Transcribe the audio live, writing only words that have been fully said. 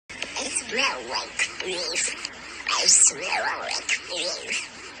smell like beef. I smell like beef.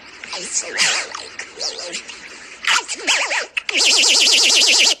 I smell like beef. I smell like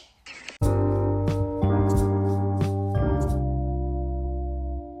beef.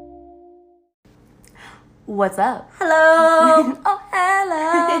 What's up? Hello. Oh,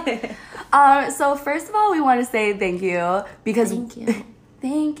 hello. So first of all, we want to say thank you because Thank you.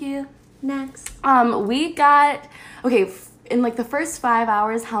 Thank you. Next. We got in like the first 5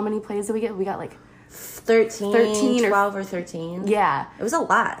 hours. How many plays did we get? We got like 13 12 or 13. yeah, It was a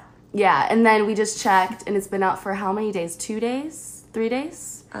lot. yeah. And then we just checked, and it's been out for how many days? 2 days? 3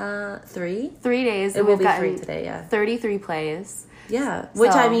 days? 3. 3 days. It and will we've be gotten 3 today, yeah. 33 plays. Yeah.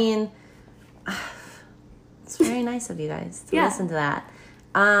 Which, So- I mean, it's very nice of you guys to Yeah. listen to that.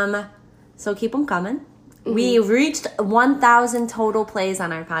 So keep them coming. We reached 1,000 total plays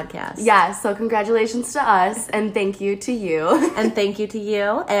on our podcast. Yeah. So congratulations to us, and thank you to you. And thank you to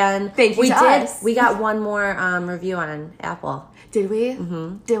you. And Thank you we to did. us. We got one more review on Apple. Did we?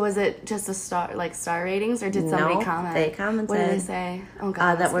 Mm-hmm. Was it just a star ratings, or did somebody No, comment? they commented. What did they say? Oh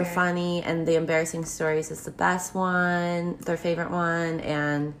God, That were scared. funny, and the embarrassing stories is the best one, their favorite one,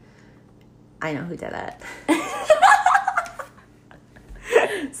 and I know who did it.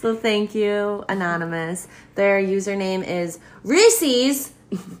 So thank you, Anonymous. Their username is Reese's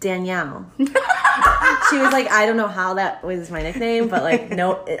Danielle. She was like, I don't know how that was my nickname, but like,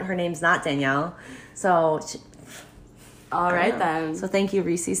 no, her name's not Danielle. So, All right then. so thank you,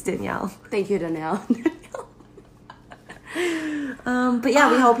 Reese's Danielle. Thank you, Danielle. But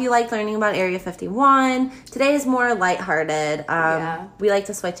yeah, we hope you like learning about Area 51. Today is more lighthearted. Yeah. We like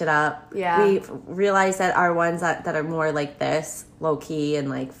to switch it up. Yeah. We realize that our ones that are more like this, low-key and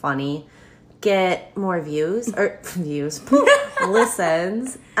like funny, get more views. Or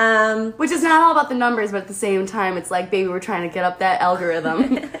listens. Which is not all about the numbers, but at the same time, it's like, baby, we're trying to get up that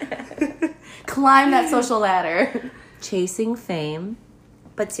algorithm. Climb that social ladder. Chasing fame.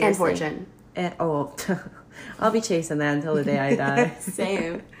 But And seriously. fortune. I'll be chasing that until the day I die.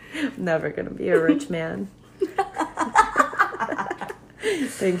 Same. I'm never going to be a rich man.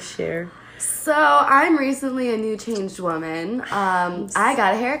 Thanks, Cher. So, I'm recently a new changed woman. I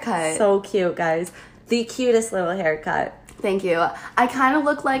got a haircut. So cute, guys. The cutest little haircut. Thank you. I kind of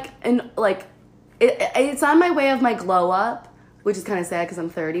look like it's on my way of my glow up, which is kind of sad because I'm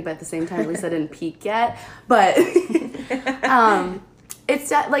 30, but at the same time, at least I didn't peak yet. But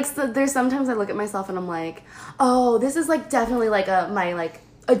it's like there's sometimes I look at myself and I'm like, oh, this is like definitely like my like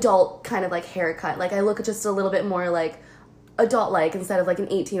adult kind of like haircut. Like I look just a little bit more like adult like instead of like an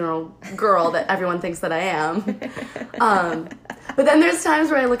 18-year-old girl that everyone thinks that I am. But then there's times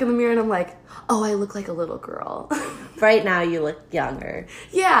where I look in the mirror and I'm like, oh, I look like a little girl. Right now, you look younger.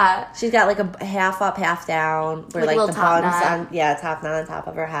 Yeah. She's got like a half up, half down, where Like a like little the top buns knot. on, top knot on top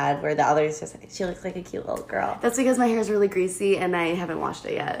of her head, where the other's just, she looks like a cute little girl. That's because my hair is really greasy and I haven't washed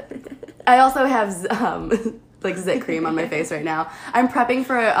it yet. I also have like zit cream on my face right now. I'm prepping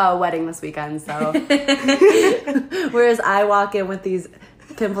for a wedding this weekend, so Whereas I walk in with these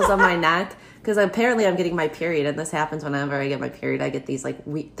pimples on my neck, because apparently I'm getting my period, and this happens whenever I get my period. I get these like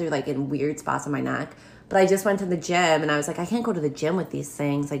they're like in weird spots on my neck. But I just went to the gym, and I was like, I can't go to the gym with these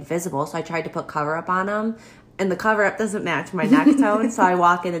things like visible. So I tried to put cover up on them, and the cover up doesn't match my neck tone. So I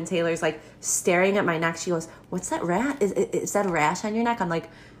walk in, and Taylor's like staring at my neck. She goes, "What's that rash? Is that a rash on your neck?" I'm like,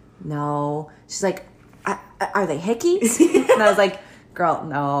 "No." She's like, "Are they hickeys?" And I was like, girl,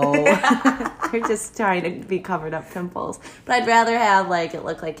 no. They're just trying to be covered up pimples. But I'd rather have like it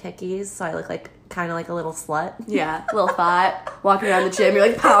look like hickeys, so I look like kind of like a little slut. yeah, a little thought. Walking around the gym, you're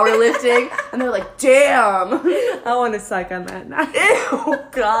like powerlifting, and they're like, damn. I want to suck on that now. Ew,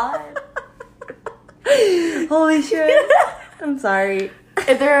 God. Holy shit. I'm sorry.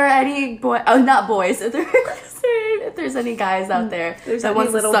 If there are any not boys, if there's any guys out there that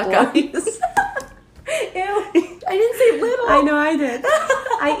wants to suck up. Ew. I didn't say little. I know I did.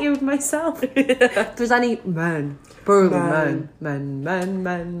 I ewed myself. If there's any men. Men.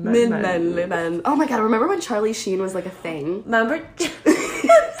 Oh my God, remember when Charlie Sheen was like a thing? Remember?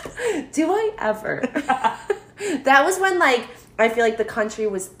 Do I ever? That was when, like, I feel like the country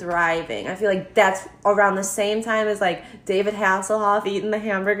was thriving. I feel like that's around the same time as, like, David Hasselhoff eating the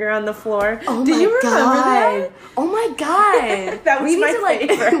hamburger on the floor. Oh Do my you remember God. that? Oh my God. That was we need my to, like,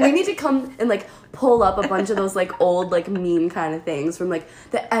 favorite. we need to come and, like, pull up a bunch of those, like, old, like, meme kind of things from, like,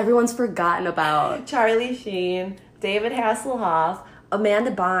 that everyone's forgotten about. Charlie Sheen, David Hasselhoff,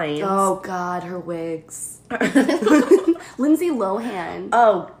 Amanda Bynes. Oh God, her wigs. Lindsay Lohan.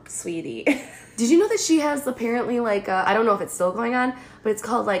 Oh, sweetie. Did you know that she has apparently like I don't know if it's still going on, but it's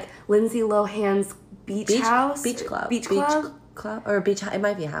called like Lindsay Lohan's Beach House, Beach Club. Beach Beach Club, Club or Beach. It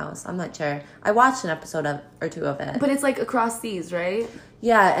might be House. I'm not sure. I watched an episode or two of it. But it's like across seas, right?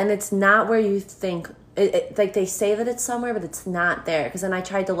 Yeah, and it's not where you think. Like they say that it's somewhere, but it's not there. Because then I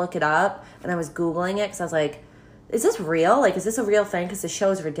tried to look it up, and I was Googling it because I was like, "Is this real? Like, is this a real thing?" Because the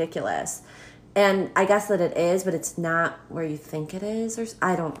show is ridiculous, and I guess that it is, but it's not where you think it is. Or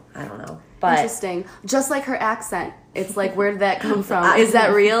I don't know. But interesting. Just like her accent, it's like, where did that come from? Is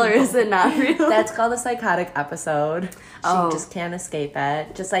that real or is it not real? that's called a psychotic episode. She just can't escape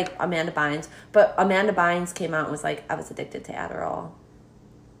it. Just like Amanda Bynes, but Amanda Bynes came out and was like, "I was addicted to Adderall."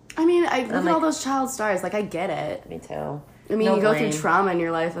 I mean, I look at all those child stars. Like, I get it. Me too. I mean, you go through trauma in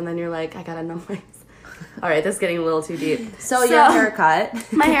your life, and then you're like, I gotta numb myself. All right, this is getting a little too deep. So your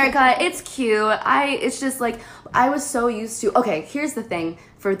haircut. My haircut, it's cute. It's just like, I was so used to, okay, here's the thing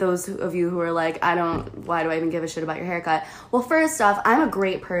for those of you who are like, why do I even give a shit about your haircut? Well, first off, I'm a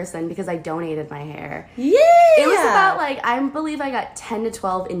great person because I donated my hair. Yeah! It was about I believe I got 10 to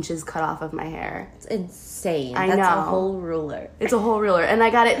 12 inches cut off of my hair. It's insane. I know. That's a whole ruler. It's a whole ruler. And I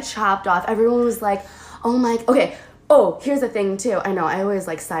got it chopped off. Everyone was like, oh my, okay. Oh, here's the thing too. I know I always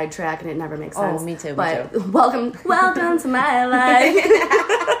sidetrack and it never makes sense. Oh, me too. But welcome to my life.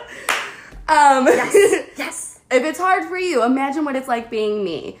 Yes. If it's hard for you, imagine what it's like being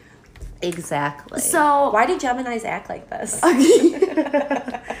me. Exactly. So why do Geminis act like this?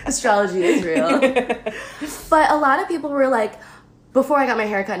 Astrology is real. But a lot of people were like, before I got my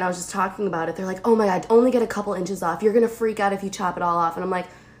haircut and I was just talking about it, they're like, oh my God, only get a couple inches off. You're gonna freak out if you chop it all off. And I'm like,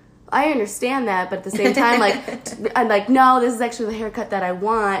 I understand that, but at the same time, I'm like, no, this is actually the haircut that I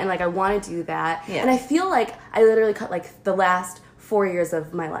want, and I want to do that. Yeah. And I feel like I literally cut the last 4 years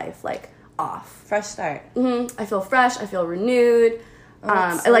of my life off. Fresh start. Mm-hmm. I feel fresh. I feel renewed.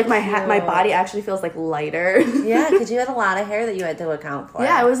 I like my body actually feels lighter. Yeah, because you had a lot of hair that you had to account for.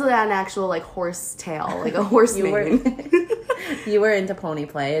 Yeah, it was an actual horse tail, a horse mane. You were into pony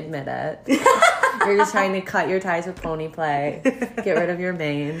play, admit it. You're just trying to cut your ties with pony play, get rid of your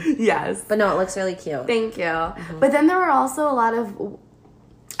mane. Yes. But no, it looks really cute. Thank you. Mm-hmm. But then there were also a lot of,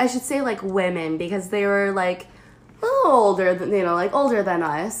 I should say women, because they were a little older than, older than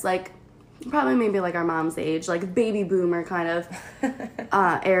us, probably maybe our mom's age, baby boomer kind of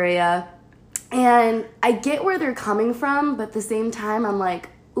area. And I get where they're coming from, but at the same time, I'm like,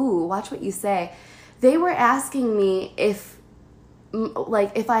 ooh, watch what you say. They were asking me if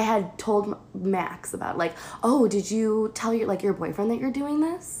I had told Max about oh, did you tell your boyfriend that you're doing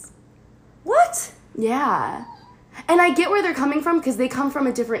this? What? Yeah. And I get where they're coming from because they come from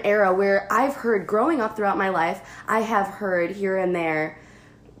a different era where I've heard, growing up throughout my life, I have heard here and there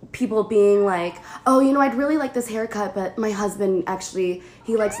people being oh, I'd really like this haircut, but my husband actually,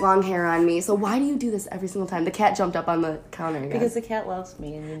 he likes long hair on me, so why do you do this every single time? The cat jumped up on the counter again. Because the cat loves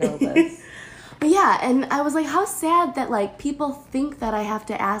me, and you know this. But yeah, and I was how sad that people think that I have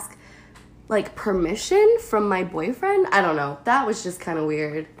to ask permission from my boyfriend. I don't know. That was just kind of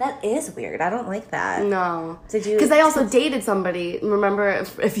weird. That is weird. I don't like that. No. Did you? Because I also dated somebody. Remember,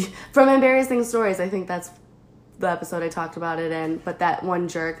 if you, from Embarrassing Stories, I think that's the episode I talked about it in. But that one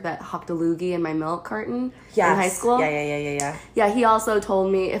jerk that hucked a loogie in my milk carton in high school. Yeah. Yeah, he also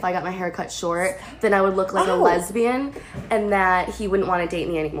told me if I got my hair cut short, then I would look like a lesbian, and that he wouldn't want to date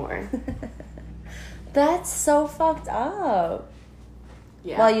me anymore. That's so fucked up.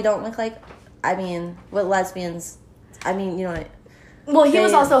 Yeah. Well, you don't look with lesbians, you know. Well, he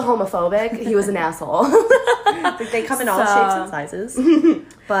was also homophobic. He was an asshole. They come in all shapes and sizes.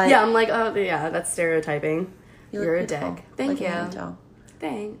 But yeah, I'm oh, yeah, that's stereotyping. You're a beautiful. dick. Thank you. Angel.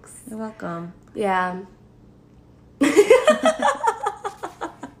 Thanks. You're welcome. Yeah.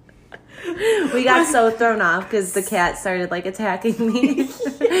 We got so thrown off because the cat started attacking me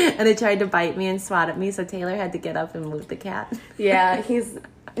and it tried to bite me and swat at me, so Taylor had to get up and move the cat. Yeah, he's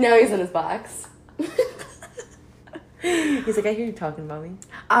in his box. He's I hear you talking about me.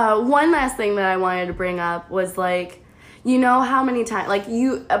 One last thing that I wanted to bring up was how many times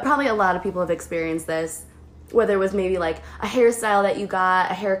probably a lot of people have experienced this, whether it was maybe a hairstyle that you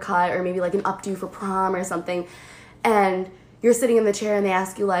got, a haircut, or maybe an updo for prom or something, and you're sitting in the chair and they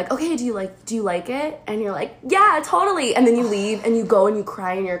ask you okay, do you like it? And you're yeah, totally. And then you leave and you go and you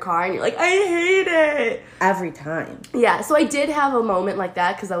cry in your car and you're I hate it. Every time. Yeah, so I did have a moment like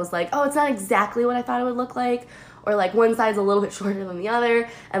that because I was oh, it's not exactly what I thought it would look like. Or one side's a little bit shorter than the other.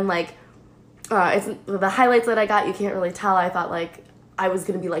 And it's the highlights that I got, you can't really tell. I thought I was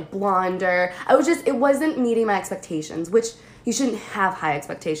going to be blonder. It wasn't meeting my expectations, which you shouldn't have high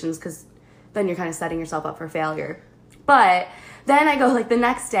expectations because then you're kind of setting yourself up for failure. But then I go the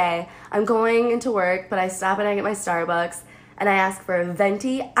next day, I'm going into work, but I stop and I get my Starbucks and I ask for a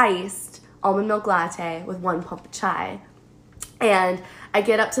venti iced almond milk latte with 1 pump of chai. And I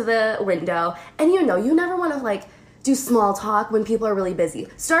get up to the window, and you never want to, like, do small talk when people are really busy.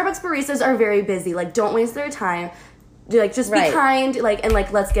 Starbucks baristas are very busy. Like, don't waste their time. Like, just be kind, like, and,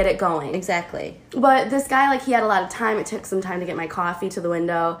 like, let's get it going. Exactly. But this guy, like, he had a lot of time. It took some time to get my coffee to the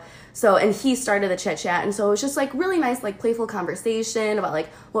window. So, and he started the chit-chat. And so it was just, like, really nice, like, playful conversation about,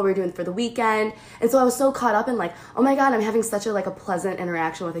 like, what we were doing for the weekend. And so I was so caught up in, like, oh, my God, I'm having such a, like, a pleasant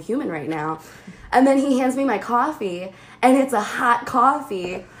interaction with a human right now. And then he hands me my coffee, and it's a hot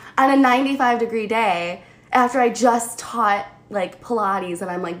coffee on a 95-degree day after I just taught, like, Pilates, and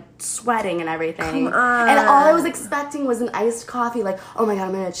I'm, like, sweating and everything. Come on. And all I was expecting was an iced coffee, like, oh my God,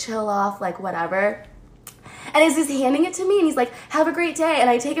 I'm gonna chill off, like, whatever. And he's just handing it to me, and he's like, have a great day. And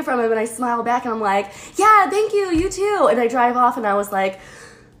I take it from him, and I smile back, and I'm like, yeah, thank you, you too. And I drive off, and I was like,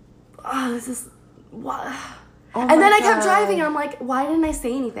 oh, this is, what? Oh and then I God. kept driving, and I'm like, why didn't I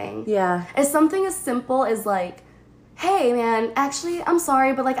say anything? Yeah. It's something as simple as, like, hey, man, actually, I'm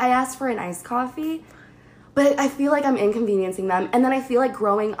sorry, but, like, I asked for an iced coffee. But I feel like I'm inconveniencing them. And then I feel like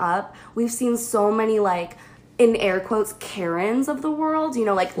growing up, we've seen so many, like, in air quotes, Karens of the world. You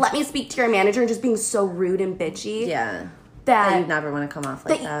know, like, let me speak to your manager, and just being so rude and bitchy. Yeah. That you never want to come off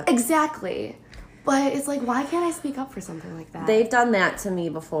like that. Exactly. But it's like, why can't I speak up for something like that? They've done that to me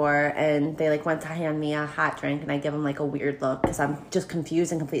before, and they, like, went to hand me a hot drink, and I give them, like, a weird look because I'm just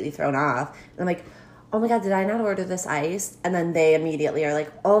confused and completely thrown off. And I'm like, oh my God, did I not order this iced? And then they immediately are like,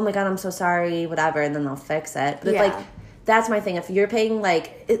 oh my God, I'm so sorry, whatever, and then they'll fix it. But it's like, that's my thing. If you're paying,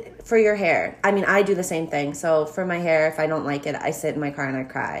 like, for your hair, I mean, I do the same thing. So for my hair, if I don't like it, I sit in my car and I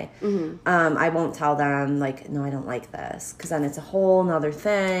cry. Mm-hmm. I won't tell them, like, no, I don't like this, because then it's a whole nother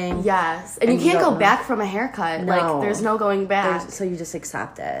thing. Yes. And you can't go back from a haircut. No. Like, there's no going back. So you just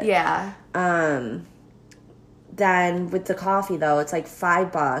accept it. Yeah. Then with the coffee, though, it's like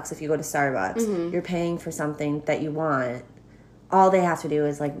 $5 if you go to Starbucks. Mm-hmm. You're paying for something that you want. All they have to do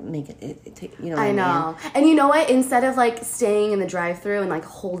is, like, make it you know what I know. mean? And you know what? Instead of, like, staying in the drive-thru and, like,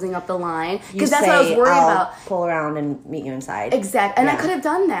 holding up the line, because that's what I was worried about. Pull around and meet you inside. Exactly. And I could have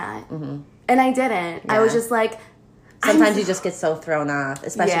done that. Mm-hmm. And I didn't. Yeah. I was just like... Sometimes you just get so thrown off,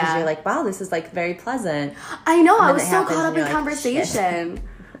 especially because you're like, wow, this is, like, very pleasant. I know. I was so caught up in conversation. Shit.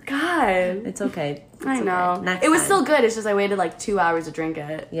 God. It's okay. I know. Okay. It was still good. It's just I waited, like, 2 hours to drink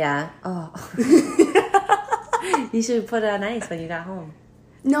it. Yeah. Oh. You should put it on ice when you got home.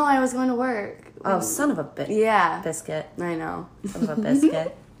 No, I was going to work. Oh, son of a bitch. Yeah. Biscuit. I know. Son of a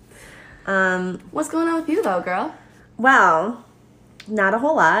biscuit. What's going on with you, though, girl? Well, not a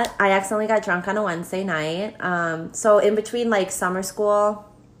whole lot. I accidentally got drunk on a Wednesday night. So in between, like, summer school,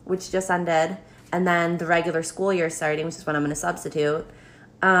 which just ended, and then the regular school year starting, which is when I'm going to substitute,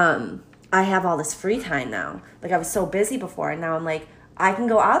 I have all this free time now. Like, I was so busy before, and now I'm like, I can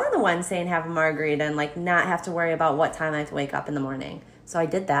go out on a Wednesday and have a margarita and, like, not have to worry about what time I have to wake up in the morning. So I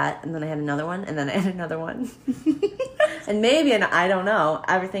did that, and then I had another one, and then I had another one. And maybe, and I don't know,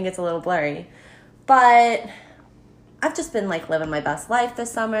 everything gets a little blurry. But I've just been, like, living my best life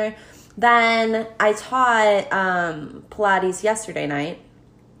this summer. Then I taught Pilates yesterday night,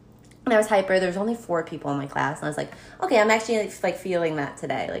 and I was hyper. There was only 4 people in my class, and I was like, okay, I'm actually, like, feeling that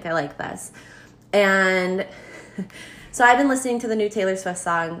today. Like, I like this. And... So I've been listening to the new Taylor Swift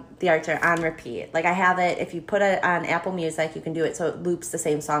song, The Archer, on repeat. Like, I have it, if you put it on Apple Music, you can do it so it loops the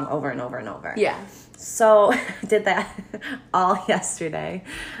same song over and over and over. Yeah. So I did that all yesterday.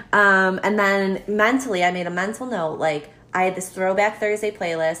 And then mentally, I made a mental note. Like, I had this Throwback Thursday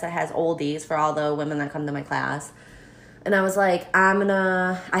playlist that has oldies for all the women that come to my class. And I was like,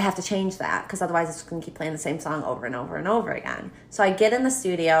 I have to change that, because otherwise it's going to keep playing the same song over and over and over again. So I get in the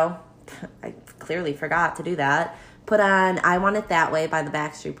studio. I clearly forgot to do that. Put on I Want It That Way by the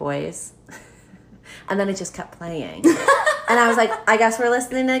Backstreet Boys. And then it just kept playing. And I was like, I guess we're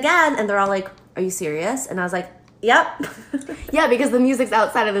listening again. And they're all like, are you serious? And I was like, yep. Yeah, because the music's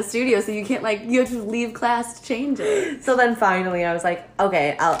outside of the studio, so you can't, like, you have to leave class to change it. So then finally I was like,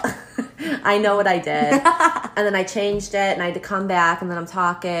 okay, I know what I did. And then I changed it, and I had to come back, and then I'm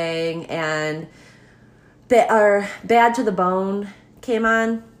talking, and Bad to the Bone came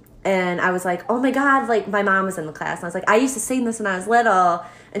on. And I was like, oh my God, like, my mom was in the class. And I was like, I used to sing this when I was little.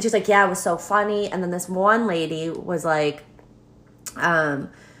 And she's like, yeah, it was so funny. And then this one lady was like, oh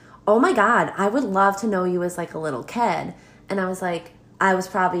my God, I would love to know you as, like, a little kid. And I was like, I was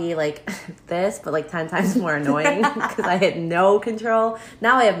probably, like, this, but, like, 10 times more annoying because I had no control.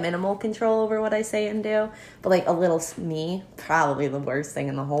 Now I have minimal control over what I say and do. But, like, a little me, probably the worst thing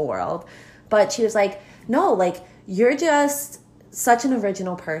in the whole world. But she was like, no, like, you're just... such an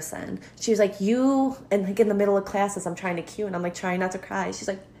original person. She was like, you, and, like, in the middle of classes, I'm trying to cue, and I'm, like, trying not to cry. She's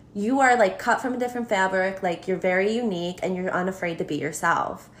like, you are like cut from a different fabric, like you're very unique and you're unafraid to be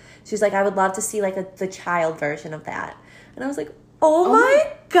yourself. She's like, I would love to see like the child version of that. And I was like, oh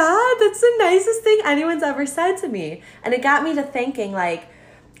my God, that's the nicest thing anyone's ever said to me. And it got me to thinking, like,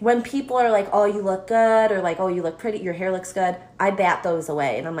 when people are like, oh, you look good, or like, oh, you look pretty, your hair looks good, I bat those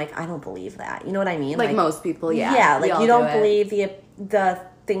away. And I'm like, I don't believe that. You know what I mean? Like most people, yeah. Yeah, We like all you do don't it. believe the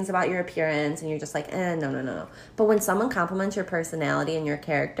things about your appearance, and you're just like, no. But when someone compliments your personality and your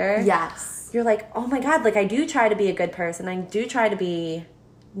character, Yes. you're like, oh my God, like I do try to be a good person. I do try to be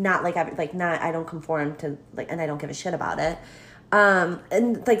not like I don't conform to like, and I don't give a shit about it.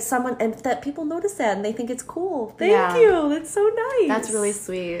 And like someone, and that people notice that and they think it's cool. Thank you. That's so nice. That's really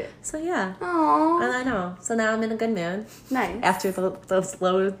sweet. So yeah. Aww. And I know. So now I'm in a good mood. Nice. After those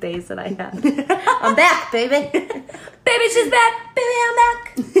low days that I had. I'm back, baby. Baby, she's back. Baby, I'm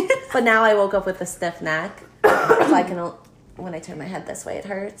back. But now I woke up with a stiff neck. So I can, when I turn my head this way, it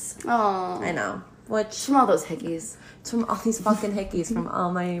hurts. Aww. I know. Which, From all those hickeys. it's from all these fucking hickeys from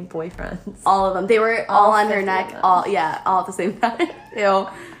all my boyfriends. All of them. They were all on her 50 neck. of them. All at the same time. Ew.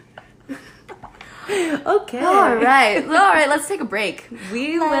 Okay. All right. Let's take a break.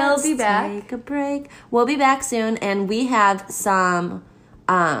 We will be back. Take a break. We'll be back soon, and we have some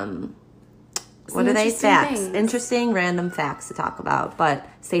what are they? interesting Facts. things. Interesting random facts to talk about, but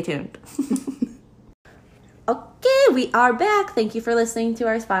stay tuned. Okay, we are back. Thank you for listening to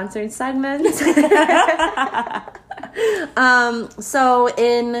our sponsored segment. So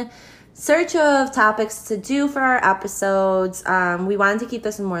in search of topics to do for our episodes, we wanted to keep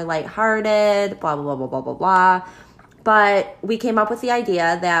this more lighthearted, blah, blah, blah, blah, blah, blah, blah. But we came up with the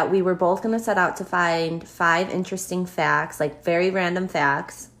idea that we were both going to set out to find 5 interesting facts, like very random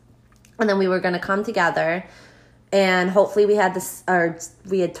facts. And then we were going to come together and hopefully we had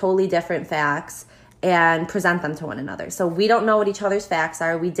totally different facts and present them to one another. So we don't know what each other's facts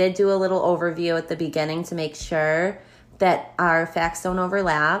are. We did do a little overview at the beginning to make sure that our facts don't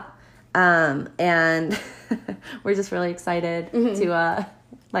overlap. And we're just really excited to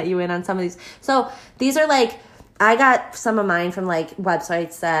let you in on some of these. So these are like, I got some of mine from like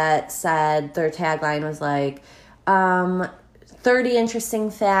websites that said their tagline was like, 30 interesting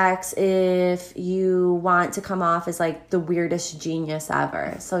facts if you want to come off as like the weirdest genius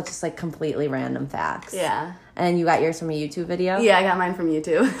ever. So just like completely random facts. Yeah. And you got yours from a YouTube video? Yeah, I got mine from you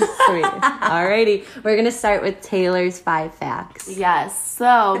too. Sweet. Alrighty. We're going to start with Taylor's 5 facts. Yes.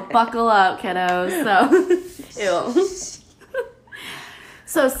 So buckle up, kiddos. Ew.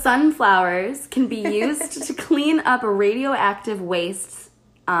 So sunflowers can be used to clean up radioactive wastes.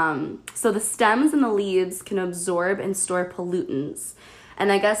 So the stems and the leaves can absorb and store pollutants.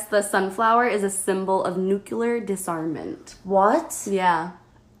 And I guess the sunflower is a symbol of nuclear disarmament. What? Yeah.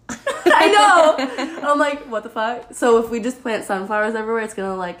 I know. I'm like, what the fuck? So if we just plant sunflowers everywhere, it's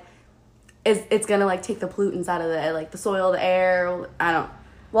gonna like, it's gonna like take the pollutants out of the soil, the air. I don't.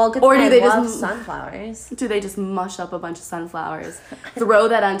 Well, good Or thing do I they love just- sunflowers. Do they just mush up a bunch of sunflowers, throw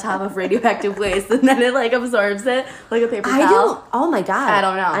that on top of radioactive waste, and then it like absorbs it like a paper towel? I don't. Oh my God. I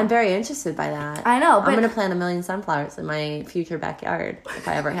don't know. I'm very interested by that. I know, but I'm going to plant 1 million sunflowers in my future backyard if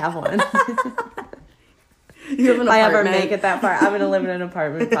I ever have one. you have an If I ever apartment. make it that far, I'm going to live in an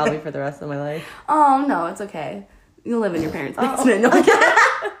apartment probably for the rest of my life. Oh no, it's okay. You'll live in your parents' basement. No, I'm kidding.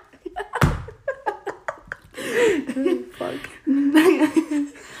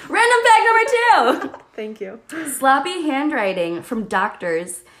 Random fact number 2. Thank you. Sloppy handwriting from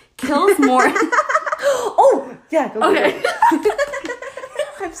doctors kills more. Oh, yeah. Go Okay.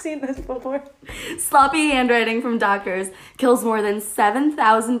 I've seen this before. Sloppy handwriting from doctors kills more than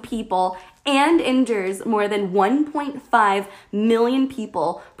 7,000 people and injures more than 1.5 million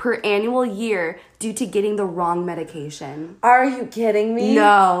people per annual year due to getting the wrong medication. Are you kidding me?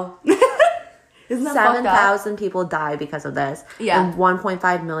 No. Isn't that fucked up? 7,000 people die because of this. Yeah. And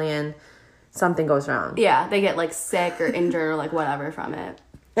 1.5 million, something goes wrong. Yeah, they get like sick or injured or like whatever from it.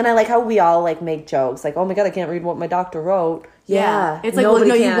 And I like how we all like make jokes. Like, oh my God, I can't read what my doctor wrote. Yeah. It's like, well, no,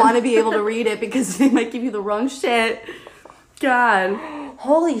 nobody you can. want to be able to read it because they might give you the wrong shit. God.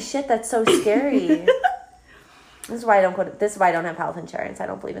 Holy shit, that's so scary. This is why I don't have health insurance. I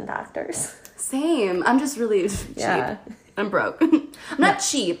don't believe in doctors. Same. I'm just really cheap. Yeah. I'm broke. I'm not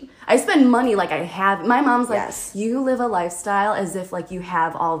cheap. I spend money like I have. My mom's like, Yes. you live a lifestyle as if like you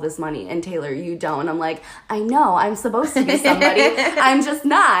have all this money, and Taylor, you don't. I'm like, I know. I'm supposed to be somebody. I'm just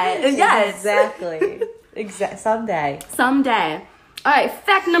not. Yes. Exactly. Someday. Someday. All right.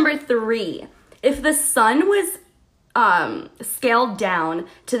 Fact number 3. If the sun was scaled down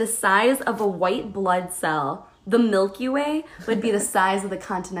to the size of a white blood cell, the Milky Way would be the size of the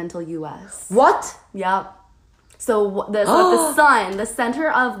continental U.S. What? Yep. So the sun, the center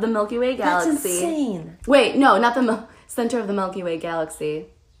of the Milky Way galaxy. That's insane. Wait, no, not the center of the Milky Way galaxy.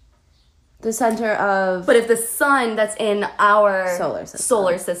 The center of... But if the sun that's in our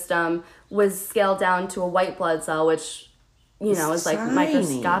solar system was scaled down to a white blood cell, which, you know, is like tiny.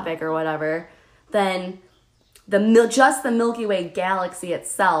 microscopic or whatever, then just the Milky Way galaxy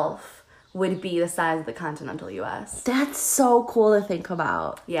itself would be the size of the continental U.S. That's so cool to think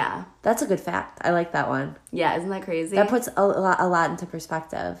about. Yeah. That's a good fact. I like that one. Yeah, isn't that crazy? That puts a lot into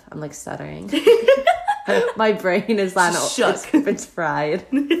perspective. I'm like stuttering. My brain is on Shook. It's fried.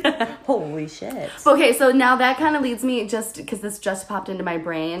 Holy shit. Okay, so now that kind of leads me, just because this just popped into my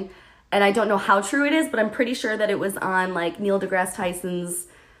brain, and I don't know how true it is, but I'm pretty sure that it was on like Neil deGrasse Tyson's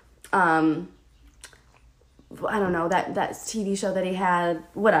I don't know, that TV show that he had,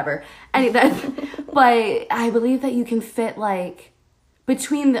 whatever. But I believe that you can fit, like,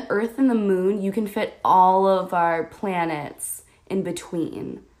 between the Earth and the Moon, you can fit all of our planets in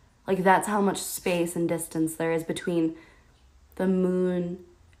between. Like, that's how much space and distance there is between the Moon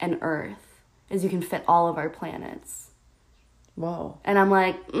and Earth, is you can fit all of our planets. Whoa. And I'm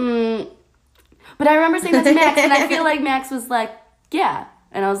like, But I remember saying that to Max, and I feel like Max was like, yeah.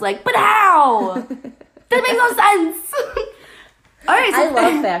 And I was like, but how? That makes no sense. All right. So I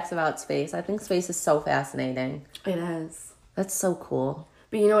love facts about space. I think space is so fascinating. It is. That's so cool.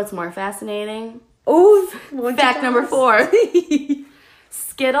 But you know what's more fascinating? Oh, fact number 4.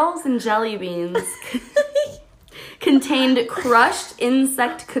 Skittles and jelly beans contained crushed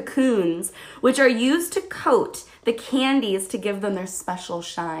insect cocoons, which are used to coat the candies to give them their special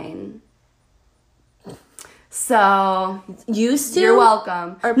shine. So, used to? You're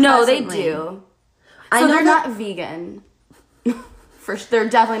welcome. Or no, they presently? do. I So know they're that- not vegan. They're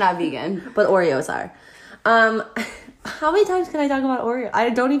definitely not vegan. But Oreos are. How many times can I talk about Oreos? I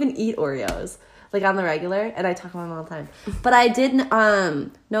don't even eat Oreos, like on the regular, and I talk about them all the time. But I did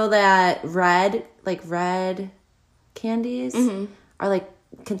know that red candies are like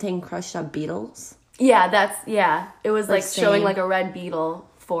contain crushed up beetles. Yeah, it was like showing same. like a red beetle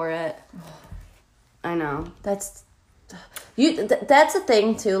for it. I know. That's the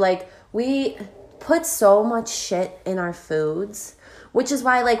thing too. Like, we put so much shit in our foods, which is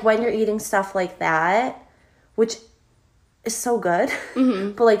why, like, when you're eating stuff like that, which is so good,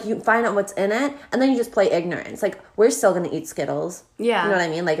 but like, you find out what's in it, and then you just play ignorance. Like, we're still gonna eat Skittles. Yeah. You know what I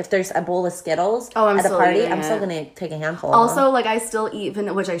mean? Like, if there's a bowl of Skittles I'm at a still party, eating I'm still it. gonna take a handful. Also, like, I still eat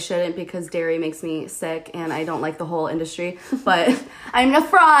vanilla, which I shouldn't because dairy makes me sick and I don't like the whole industry. But I'm a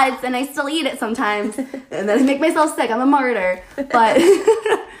fraud and I still eat it sometimes. And then I make myself sick. I'm a martyr.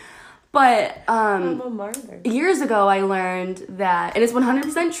 But I'm a martyr. years ago, I learned that, and it's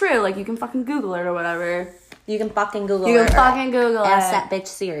 100% true. Like, you can fucking Google it or whatever. You can fucking Google You it. can fucking Google Ask it. that bitch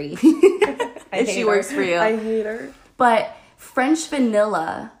Siri. If she works for you. I hate her. But French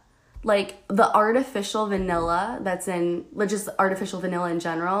vanilla, like the artificial vanilla that's in, just artificial vanilla in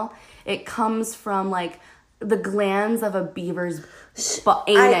general, it comes from like the glands of a beaver's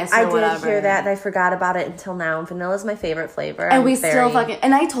anus I or whatever. did hear that, and I forgot about it until now. Vanilla's my favorite flavor. And we still fucking,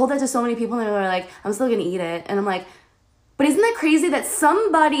 and I told that to so many people, and they were like, I'm still gonna eat it. And I'm like, but isn't that crazy that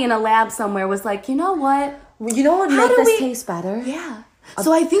somebody in a lab somewhere was like, you know what? You know what would How make do this we- taste better? Yeah.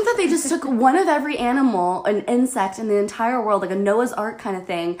 So I think that they just took one of every animal, an insect in the entire world, like a Noah's Ark kind of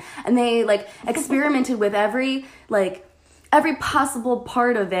thing, and they like experimented with every possible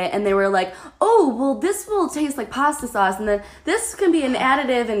part of it, and they were like, oh, well, this will taste like pasta sauce, and then this can be an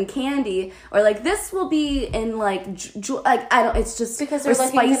additive in candy, or like this will be in like it's just Because or they're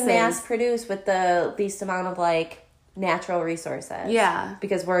looking to spices. mass produce with the least amount of like natural resources. Yeah.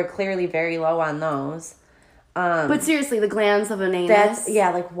 Because we're clearly very low on those. But seriously, the glands of an anus. That's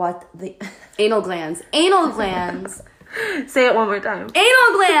like what the Anal glands. Anal glands. Say it one more time.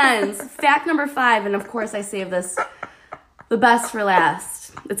 Anal glands! Fact number 5, and of course I saved this the best for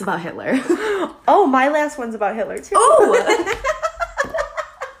last. It's about Hitler. Oh, my last one's about Hitler too. Ooh!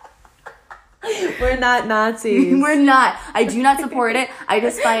 We're not Nazis. We're not. I do not support it. I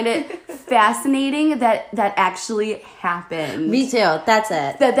just find it fascinating that actually happened. Me too. That's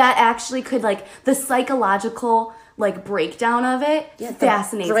it. That actually could, like, the psychological, like, breakdown of it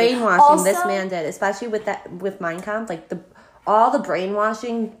fascinates me. Brainwashing Also, this man did, especially with Mein Kampf, like all the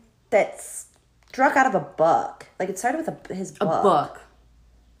brainwashing that struck out of a book. Like, it started with his book. A book.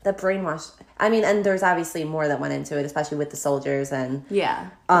 The brainwash. I mean, and there's obviously more that went into it, especially with the soldiers and Yeah.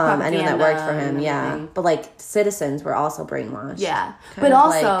 anyone that worked for Propaganda him. and Yeah, everything. but like citizens were also brainwashed. Yeah. Kind But of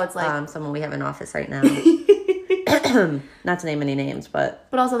also, it's like... someone we have in office right now. Not to name any names, but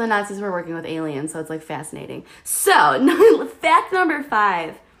But also the Nazis were working with aliens, so it's like fascinating. So, fact number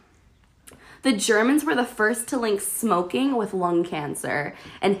 5. The Germans were the first to link smoking with lung cancer,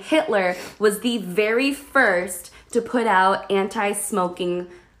 and Hitler was the very first to put out anti-smoking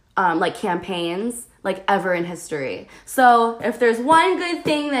campaigns ever in history. So if there's one good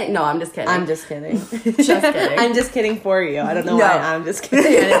thing that I'm just kidding. I'm just kidding. Just kidding. I'm just kidding for you. I don't know why I'm just kidding. I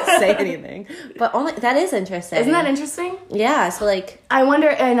didn't say anything. But that is interesting. Isn't that interesting? Yeah. So I wonder,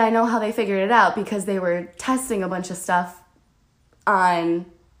 and I know how they figured it out because they were testing a bunch of stuff on,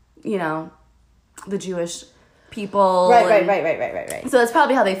 the Jewish people. Right. So that's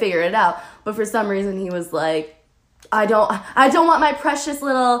probably how they figured it out. But for some reason he was like, I don't want my precious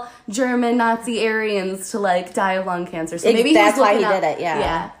little German Nazi Aryans to die of lung cancer. So maybe that's why he did it.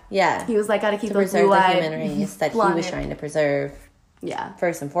 Yeah. He was like, gotta keep to those preserve blue the eyed human race that he was trying to preserve. Yeah.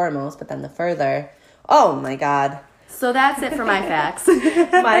 First and foremost, but then the further. Oh my God. So that's it for my facts.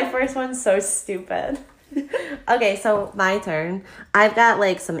 My first one's so stupid. Okay, so my turn. I've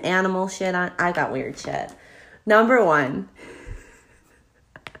got some animal shit on. I've got weird shit. Number 1.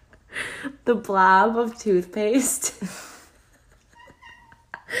 The blob of toothpaste.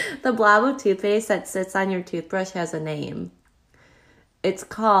 The blob of toothpaste that sits on your toothbrush has a name. It's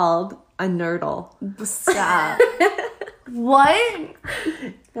called a nurdle. Stop. What?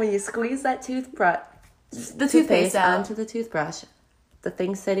 When you squeeze that toothpaste out onto the toothbrush, the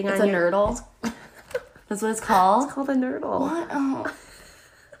thing sitting it's on a nurdle? That's what it's called? It's called a nurdle. What? Oh.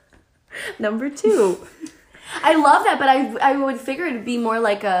 Number 2. I love that, but I would figure it'd be more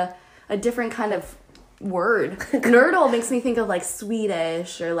like a different kind of word. Nurdle makes me think of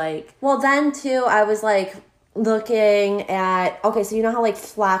Swedish or Well, then too, I was looking at, okay, so you know how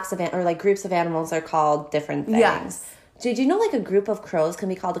flocks of or groups of animals are called different things. Yes. Did you know a group of crows can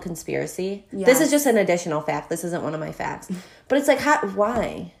be called a conspiracy? Yes. This is just an additional fact. This isn't one of my facts. But it's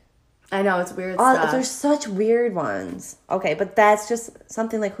why? I know, it's weird stuff. There's such weird ones. Okay, but that's just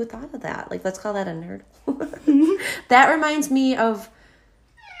something who thought of that? Let's call that a nerd. That reminds me of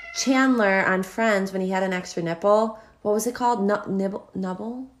Chandler on Friends when he had an extra nipple. What was it called?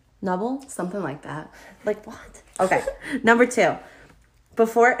 Nubble? Something like that. What? Okay. Number 2.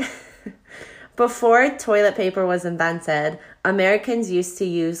 Before toilet paper was invented, Americans used to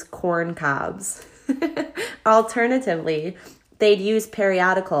use corn cobs. Alternatively, they'd use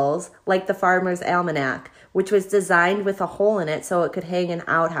periodicals like the Farmer's Almanac, which was designed with a hole in it so it could hang in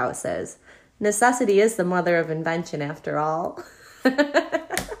outhouses. Necessity is the mother of invention, after all.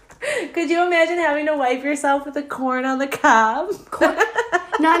 Could you imagine having to wipe yourself with the corn on the cob?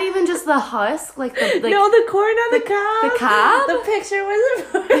 Not even just the husk, no, the corn on the cob. The cob? The picture was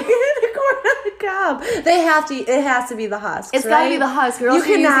the corn on the cob. It has to be the husk. It's gotta be the husk. You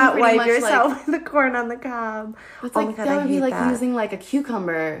cannot wipe yourself with the corn on the cob. It's oh my God, that would be that. using a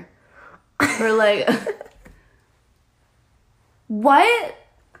cucumber. Or what?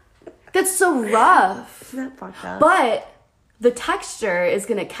 That's so rough. Isn't that fucked up? But the texture is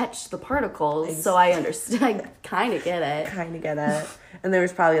going to catch the particles, so I understand. I kind of get it. And there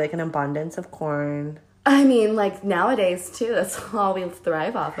was probably an abundance of corn. I mean, nowadays, too, that's all we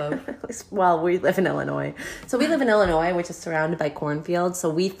thrive off of. Well, we live in Illinois. So we live in Illinois, which is surrounded by cornfields. So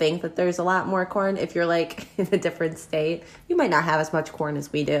we think that there's a lot more corn. If you're, in a different state, you might not have as much corn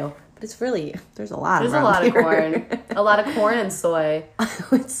as we do. But it's really, there's a lot of here. corn. A lot of corn and soy.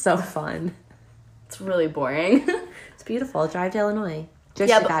 It's so fun. It's really boring. It's beautiful. Drive to Illinois.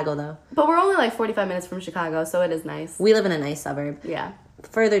 Just Chicago, though. But we're only 45 minutes from Chicago, so it is nice. We live in a nice suburb. Yeah.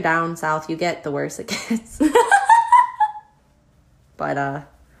 Further down south you get, the worse it gets. But, all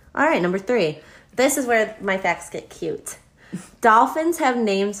right, number 3. This is where my facts get cute. Dolphins have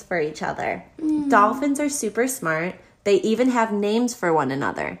names for each other. Dolphins are super smart. They even have names for one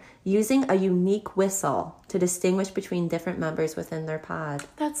another, using a unique whistle to distinguish between different members within their pod.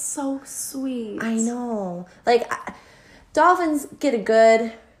 That's so sweet. I know. Dolphins get a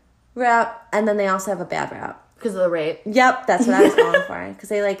good rap, and then they also have a bad rap. Because of the rape. Yep, that's what I was going for. Because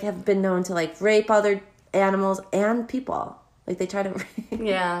they, have been known to, rape other animals and people. They try to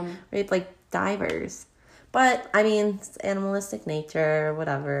rape, divers. But, I mean, it's animalistic nature,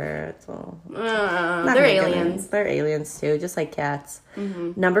 whatever. It's they're aliens. They're aliens, too, just like cats.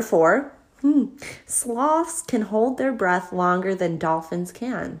 Mm-hmm. Number 4. Sloths can hold their breath longer than dolphins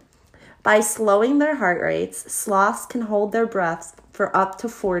can. By slowing their heart rates, sloths can hold their breaths for up to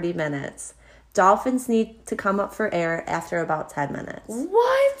 40 minutes. Dolphins need to come up for air after about 10 minutes.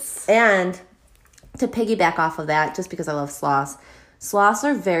 What? And to piggyback off of that, just because I love sloths, Sloths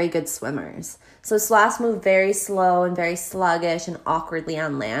are very good swimmers. So sloths move very slow and very sluggish and awkwardly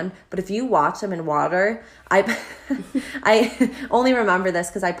on land. But if you watch them in water, I only remember this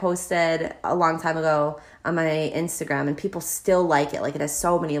because I posted a long time ago on my Instagram and people still like it. Like it has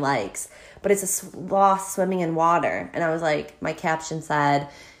so many likes. But it's a sloth swimming in water. And I was like, my caption said,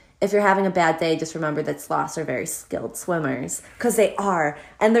 if you're having a bad day, just remember that sloths are very skilled swimmers. Because they are.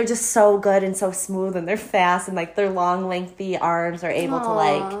 And they're just so good and so smooth and they're fast. And like their long, lengthy arms are able to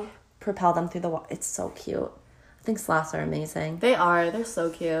like propel them through the water. It's so cute. I think sloths are amazing. They are. They're so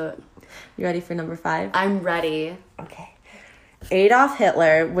cute. You ready for number 5? I'm ready. Okay. Adolf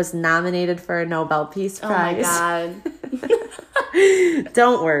Hitler was nominated for a Nobel Peace Prize. Oh my God.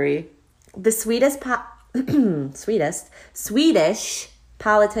 Don't worry. The Swedish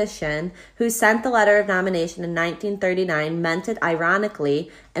politician who sent the letter of nomination in 1939 meant it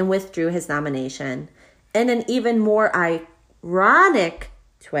ironically and withdrew his nomination. In an even more ironic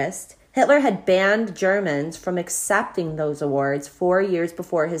twist, Hitler had banned Germans from accepting those awards 4 years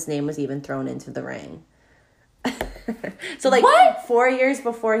before his name was even thrown into the ring. So like What? 4 years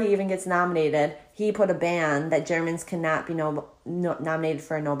before he even gets nominated, he put a ban that Germans cannot be nominated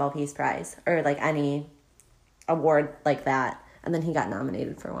for a Nobel Peace Prize or like any award like that. And then he got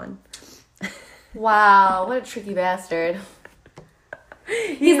nominated for one. Wow, what a tricky bastard.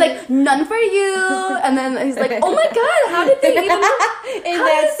 He's like, none for you. And then he's like, oh my God, how did they even happen?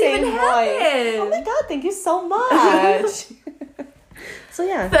 Oh my God, thank you so much. So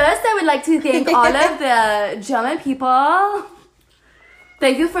yeah. First, I would like to thank all of the German people.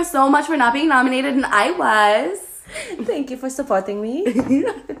 Thank you for so much for not being nominated, and I was. Thank you for supporting me.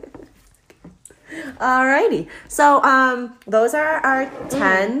 Alrighty. So those are our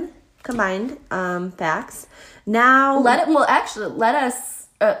 10 combined facts. Now let us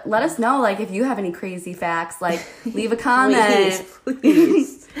know, like, if you have any crazy facts, like, leave a comment.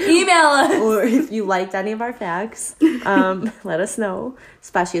 Please. Email us. Or if you liked any of our facts, let us know.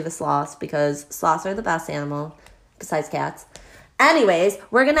 Especially the sloths, because sloths are the best animal besides cats. Anyways,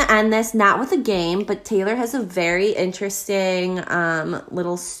 we're going to end this not with a game, but Taylor has a very interesting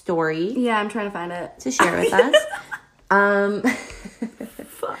little story. Yeah, I'm trying to find it. To share with us.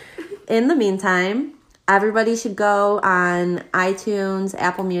 In the meantime, everybody should go on iTunes,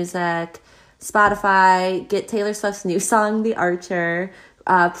 Apple Music, Spotify, get Taylor Swift's new song, The Archer,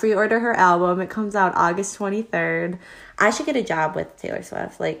 pre-order her album. It comes out August 23rd. I should get a job with Taylor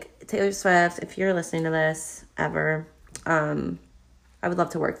Swift. Like, Taylor Swift, if you're listening to this ever, I would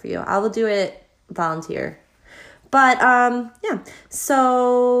love to work for you. I will do it volunteer. But, yeah.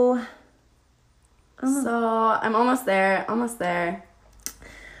 So I'm almost there.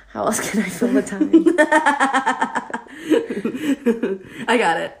 How else can I fill the time? I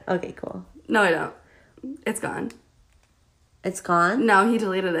got it. Okay, cool. No, I don't. It's gone. It's gone? No, he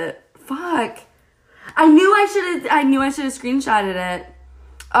deleted it. Fuck. I knew I should have screenshotted it.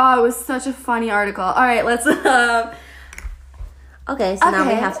 Oh, it was such a funny article. All right, let's Okay, so now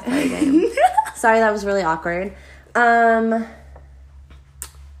we have to play a game. Sorry, that was really awkward.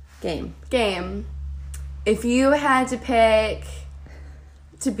 Game. If you had to pick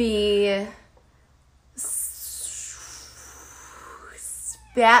to be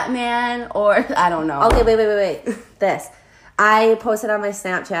Batman or I don't know. Okay, wait. This. I posted on my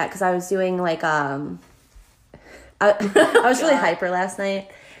Snapchat because I was doing like I was really hyper last night,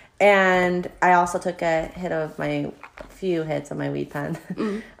 and I also took a few hits of my weed pen.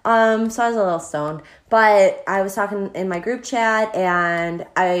 So I was a little stoned, but I was talking in my group chat and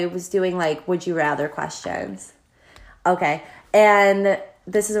I was doing like would you rather questions. Okay, and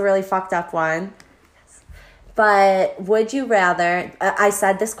this is a really fucked up one. But would you rather, I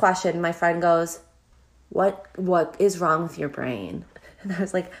said this question, my friend goes, what is wrong with your brain? And I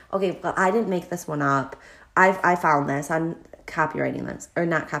was like, okay, well, I didn't make this one up. I found this. I'm copywriting this. Or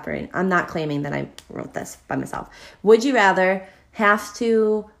not copywriting. I'm not claiming that I wrote this by myself. Would you rather have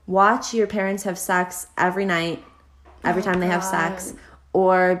to watch your parents have sex every night, every time they have sex,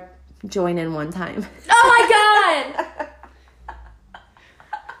 or join in one time? Oh my God!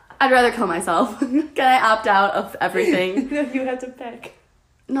 I'd rather kill myself. Can I opt out of everything? You have to pick.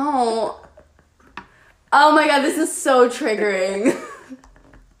 No. Oh my God, this is so triggering.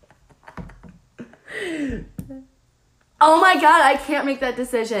 Oh my God, I can't make that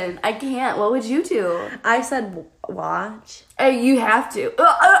decision. I can't. What would you do? I said watch. You have to.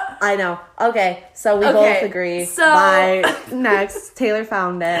 I know. Okay, so we both agree. So bye. Next, Taylor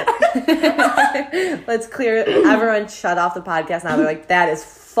found it. Let's clear. Everyone shut off the podcast now. They're like, that is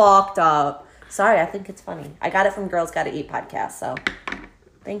fucked up. Sorry, I think it's funny. I got it from Girls Gotta Eat podcast, so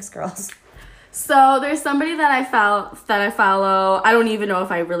thanks, girls. So there's somebody that I follow. I don't even know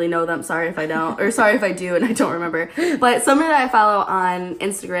if I really know them. Sorry if I don't, or sorry if I do and I don't remember. But somebody that I follow on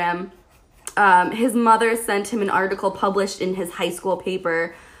Instagram, his mother sent him an article published in his high school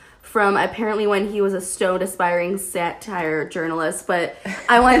paper from apparently when he was a stoned aspiring satire journalist. But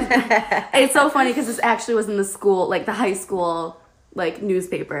it's so funny because this actually was in the school, like the high school, like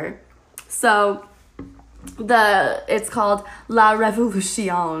newspaper. So it's called La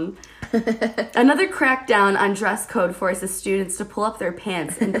Révolution. Another crackdown on dress code forces students to pull up their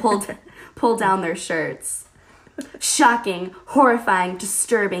pants and pull down their shirts. Shocking, horrifying,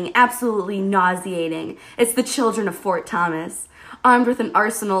 disturbing, absolutely nauseating. It's the children of Fort Thomas, armed with an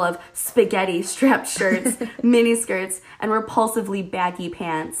arsenal of spaghetti-strapped shirts, miniskirts, and repulsively baggy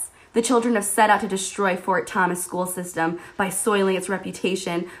pants. The children have set out to destroy Fort Thomas school system by soiling its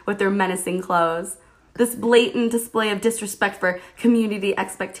reputation with their menacing clothes. This blatant display of disrespect for community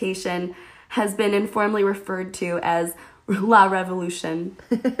expectation has been informally referred to as La Revolution.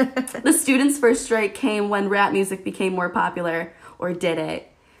 The students' first strike came when rap music became more popular, or did it?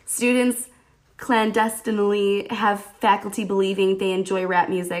 Students clandestinely have faculty believing they enjoy rap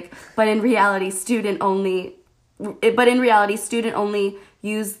music, but in reality, student only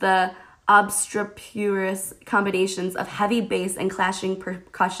use the obstreperous combinations of heavy bass and clashing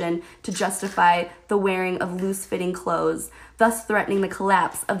percussion to justify the wearing of loose-fitting clothes, thus threatening the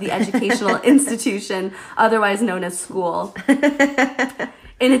collapse of the educational institution otherwise known as school.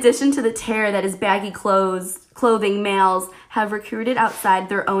 In addition to the terror that is baggy clothing, males have recruited outside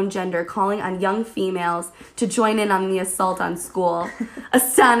their own gender, calling on young females to join in on the assault on school.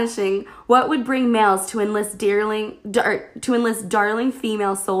 Astonishing. What would bring males to enlist darling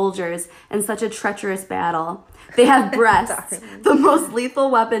female soldiers in such a treacherous battle? They have breasts, the most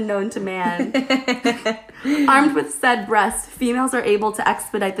lethal weapon known to man. Armed with said breasts, females are able to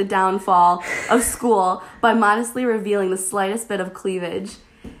expedite the downfall of school by modestly revealing the slightest bit of cleavage.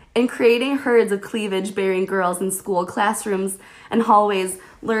 In creating herds of cleavage-bearing girls in school classrooms and hallways,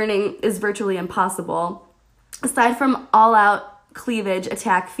 learning is virtually impossible. Aside from all-out cleavage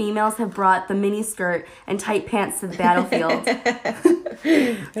attack, females have brought the miniskirt and tight pants to the battlefield.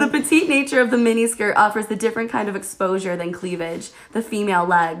 The petite nature of the miniskirt offers a different kind of exposure than cleavage, the female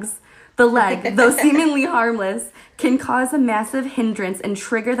legs. The leg, though seemingly harmless, can cause a massive hindrance and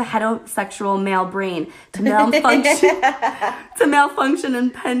trigger the heterosexual male brain to malfunction,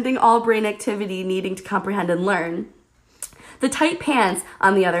 impeding all brain activity needing to comprehend and learn. The tight pants,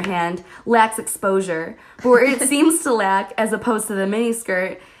 on the other hand, lacks exposure, but where it seems to lack, as opposed to the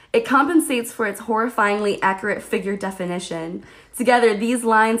miniskirt, it compensates for its horrifyingly accurate figure definition. Together, these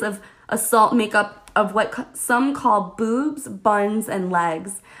lines of assault make up of what some call boobs, buns, and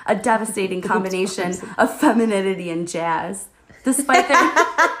legs, a devastating combination of femininity and jazz. Despite their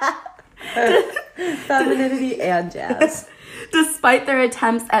femininity and jazz. Despite their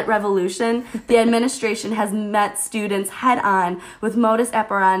attempts at revolution, the administration has met students head-on with modus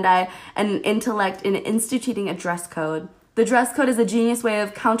operandi and intellect in instituting a dress code. The dress code is a genius way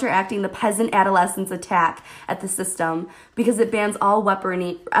of counteracting the peasant adolescent's attack at the system because it bans all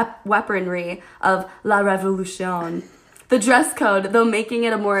weaponry of La Revolution. The dress code, though making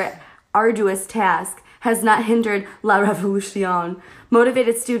it a more arduous task, has not hindered La Revolution.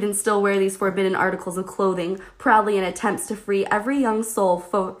 Motivated students still wear these forbidden articles of clothing, proudly in attempts to free every young soul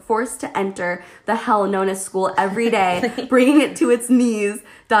forced to enter the hell known as school every day, bringing it to its knees. ...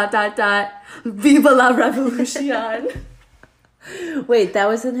 Viva la Revolution. Wait, that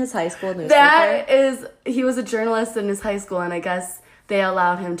was in his high school newspaper? He was a journalist in his high school, and I guess they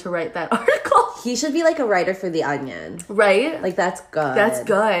allowed him to write that article. He should be like a writer for The Onion. Right? Like, that's good. That's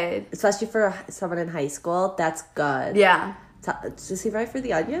good. Especially for someone in high school, that's good. Yeah. Does he write for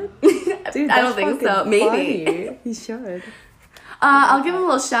The Onion? Dude, I don't think so. Maybe. Funny. He should. I'll give him a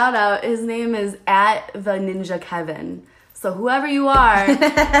little shout out. His name is @TheNinjaKevin. So whoever you are,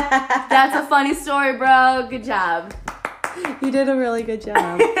 that's a funny story, bro. Good job. You did a really good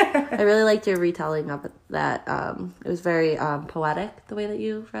job. I really liked your retelling of that. It was very poetic, the way that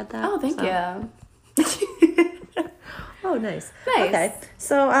you read that. Oh, thank you. Oh, nice. Nice. Okay.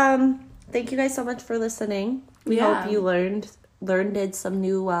 So, thank you guys so much for listening. We hope you learned some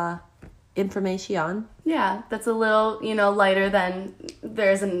new information. Yeah, that's a little, lighter than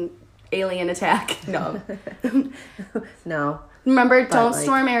there's an alien attack. No. No. Remember, don't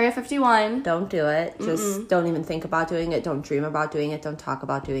storm Area 51. Don't do it. Just don't even think about doing it. Don't dream about doing it. Don't talk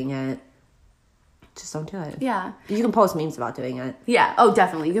about doing it. Just don't do it. Yeah. You can post memes about doing it. Yeah. Oh,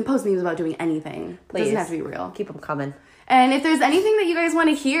 definitely. You can post memes about doing anything. Please. It doesn't have to be real. Keep them coming. And if there's anything that you guys want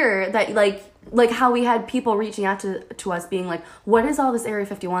to hear that like how we had people reaching out to us being like, what is all this Area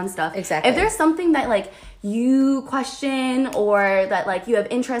 51 stuff? Exactly. If there's something that like you question or that like you have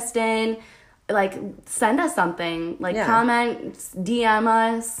interest in, like send us something. Like comment, DM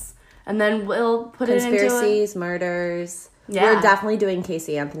us, and then we'll put it into conspiracies, murders. Yeah. We're definitely doing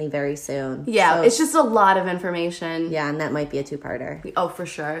Casey Anthony very soon. Yeah, so, it's just a lot of information. Yeah, and that might be a 2-parter. Oh, for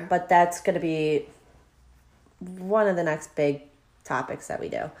sure. But that's going to be one of the next big topics that we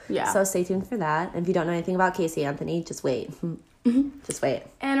do. Yeah. So stay tuned for that. And if you don't know anything about Casey Anthony, just wait. Just wait.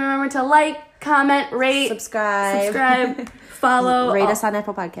 And remember to like, comment, rate, subscribe, follow. rate us on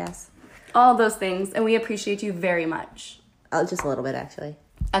Apple Podcasts. All those things. And we appreciate you very much. Just a little bit, actually.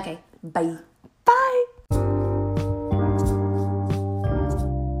 Okay. Bye. Bye.